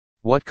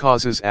What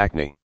causes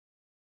acne?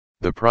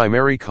 The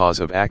primary cause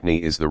of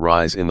acne is the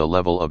rise in the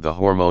level of the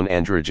hormone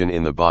androgen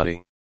in the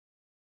body.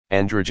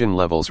 Androgen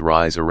levels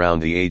rise around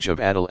the age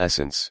of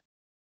adolescence.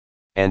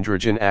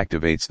 Androgen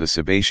activates the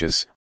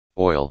sebaceous,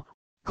 oil,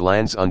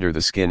 glands under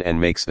the skin and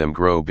makes them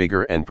grow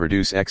bigger and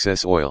produce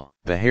excess oil.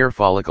 The hair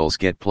follicles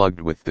get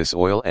plugged with this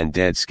oil and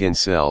dead skin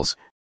cells,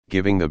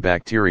 giving the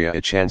bacteria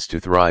a chance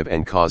to thrive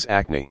and cause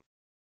acne.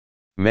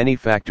 Many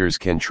factors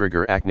can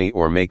trigger acne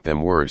or make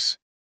them worse.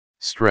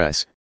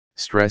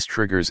 Stress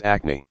triggers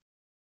acne.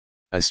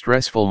 A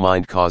stressful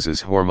mind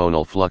causes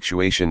hormonal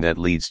fluctuation that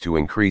leads to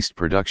increased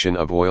production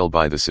of oil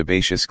by the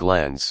sebaceous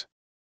glands.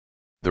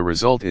 The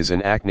result is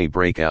an acne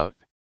breakout.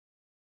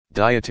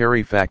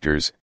 Dietary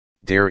factors: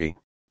 dairy,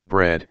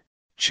 bread,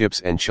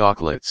 chips and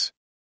chocolates.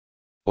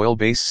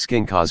 Oil-based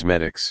skin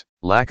cosmetics.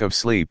 Lack of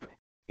sleep.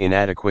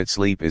 Inadequate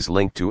sleep is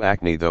linked to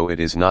acne, though it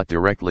is not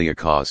directly a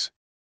cause.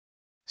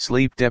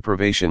 Sleep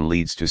deprivation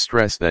leads to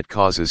stress that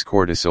causes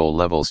cortisol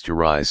levels to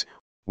rise,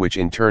 which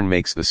in turn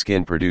makes the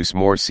skin produce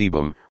more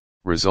sebum,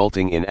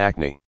 resulting in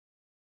acne.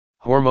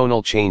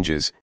 Hormonal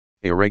changes.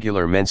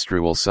 Irregular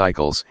menstrual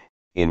cycles.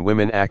 In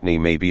women, acne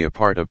may be a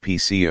part of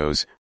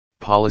PCOS,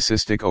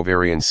 polycystic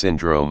ovarian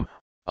syndrome,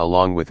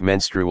 along with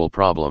menstrual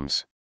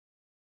problems.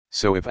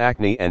 So if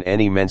acne and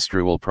any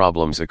menstrual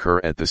problems occur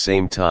at the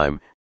same time,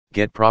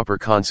 get proper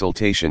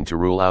consultation to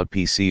rule out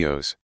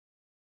PCOS.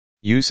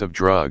 Use of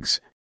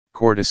drugs.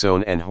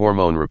 Cortisone and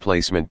hormone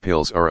replacement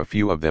pills are a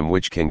few of them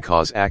which can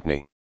cause acne.